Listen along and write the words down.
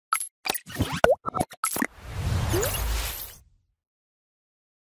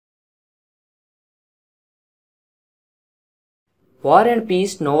War and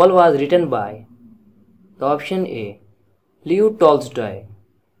Peace novel was written by? The option A. Leo Tolstoy.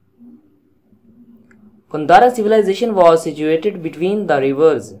 Gandhara civilization was situated between the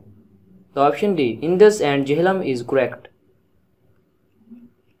rivers. The option D. Indus and Jhelum is correct.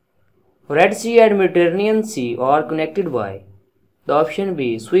 Red Sea and Mediterranean Sea are connected by? The option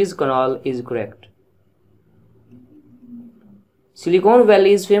B. Suez Canal is correct. Silicon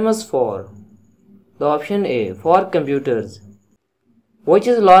Valley is famous for? The option A. For computers. Which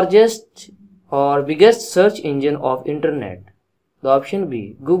is largest or biggest search engine of internet? The option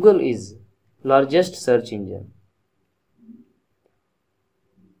B. Google is largest search engine.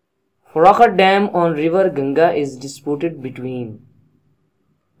 Farakka Dam on river Ganga is disputed between?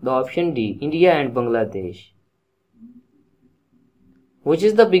 The option D. India and Bangladesh. Which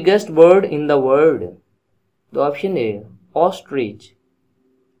is the biggest bird in the world? The option A. Ostrich.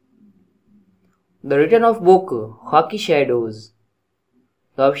 The writer of book Hockey Shadows.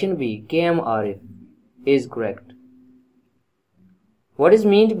 The option B. K.M. Arif is correct. What is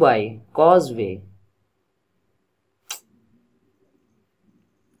meant by causeway?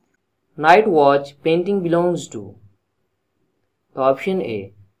 Night Watch painting belongs to? The option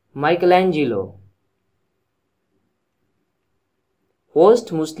A. Michelangelo.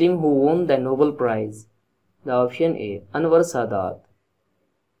 First Muslim who won the Nobel Prize? The option A. Anwar Sadat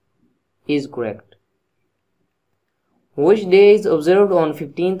is correct. Which day is observed on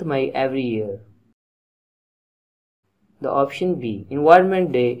 15th May every year? The option B.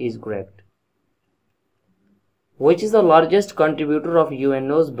 Environment Day is correct. Which is the largest contributor of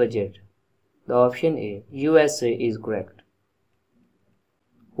UNO's budget? The option A. USA is correct.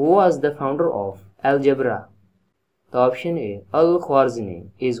 Who was the founder of algebra? The option A. Al-Khwarizmi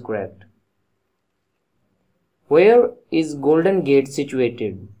is correct. Where is Golden Gate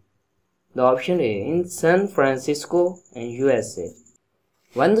situated? The option A. In San Francisco and USA.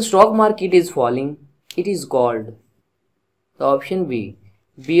 When the stock market is falling, it is called? The option B.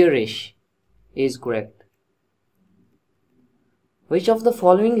 Bearish is correct. Which of the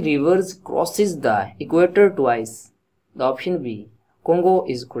following rivers crosses the equator twice? The option B. Congo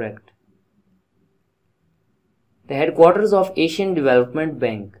is correct. The headquarters of Asian Development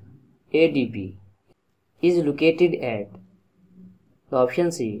Bank ADB is located at? The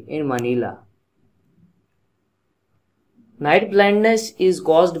option C. In Manila. Night blindness is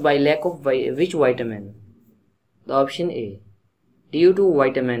caused by lack of which vitamin? The option A. Due to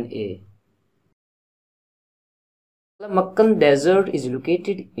vitamin A. The Makkan Desert is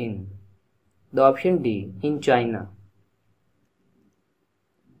located in? The option D. In China.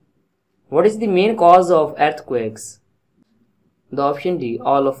 What is the main cause of earthquakes? The option D.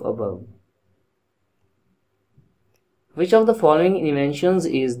 All of above. Which of the following inventions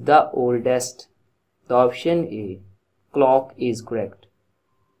is the oldest? The option A. Clock is correct.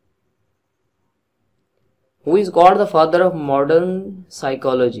 Who is called the father of modern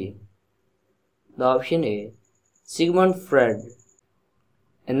psychology? The option A. Sigmund Freud.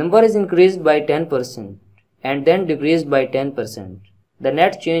 A number is increased by 10% and then decreased by 10%. The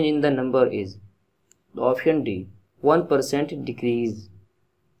net change in the number is? The option D. 1% decrease.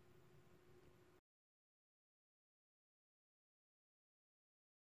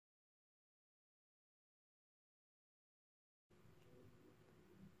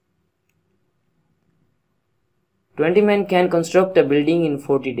 "20 men can construct a building in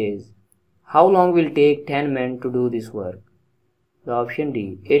 40 days. How long will take 10 men to do this work?" The option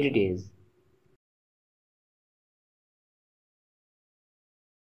D. 80 days.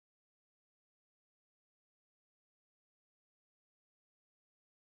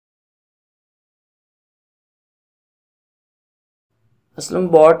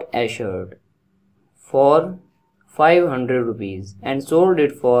 Aslam bought a shirt for 500 rupees and sold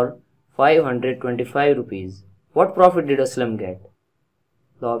it for 525 rupees. What profit did Aslam get?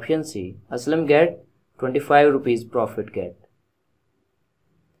 The option C. Aslam get 25 rupees profit get.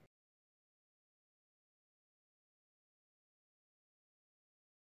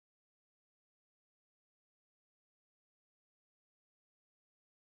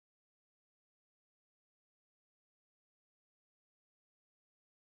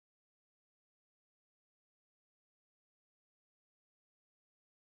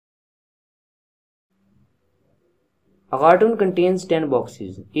 A cartoon contains 10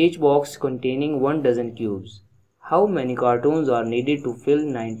 boxes, each box containing 1 dozen cubes. How many cartoons are needed to fill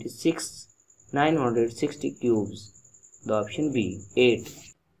 960 cubes? The option B. 8.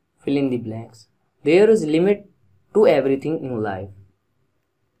 Fill in the blanks. There is a limit to everything in life.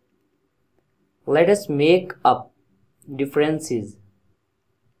 Let us make up differences.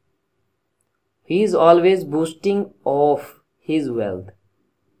 He is always boasting of his wealth.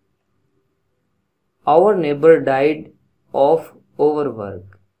 Our neighbor died of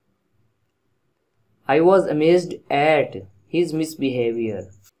overwork. I was amazed at his misbehavior.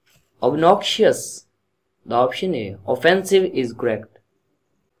 Obnoxious. The option A. Offensive is correct.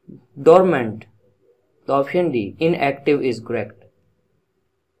 Dormant. The option D. Inactive is correct.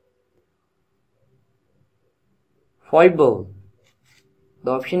 Foible.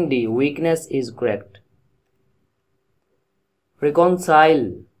 The option D. Weakness is correct.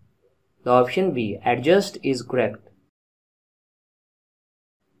 Reconcile. The option B. Adjust is correct.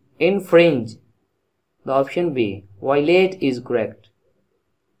 Infringe. The option B. Violate is correct.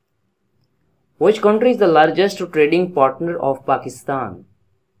 Which country is the largest trading partner of Pakistan?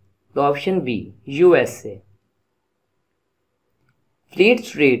 The option B. USA. Fleet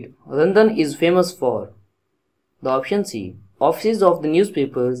Street, London is famous for. The option C. Offices of the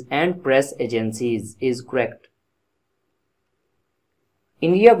newspapers and press agencies is correct.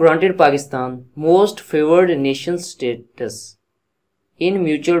 India granted Pakistan most favored nation status in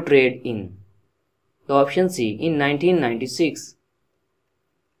mutual trade in. The option C. In 1996.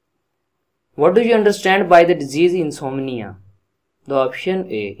 What do you understand by the disease insomnia? The option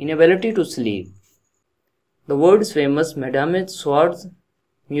A. Inability to sleep. The world's famous Madame Tussauds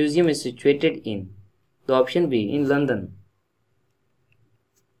Museum is situated in. The option B. In London.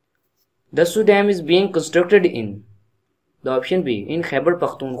 Dassu Dam is being constructed in. The option B. In Khyber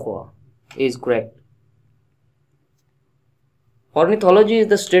Pakhtunkhwa is correct. Ornithology is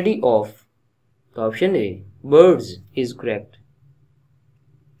the study of. The option A. Birds is correct.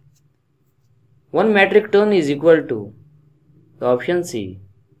 1 metric ton is equal to. The option C.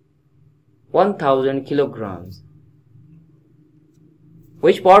 1000 kilograms.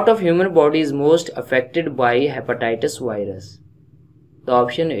 Which part of human body is most affected by hepatitis virus? The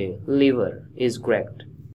option A. Liver is correct.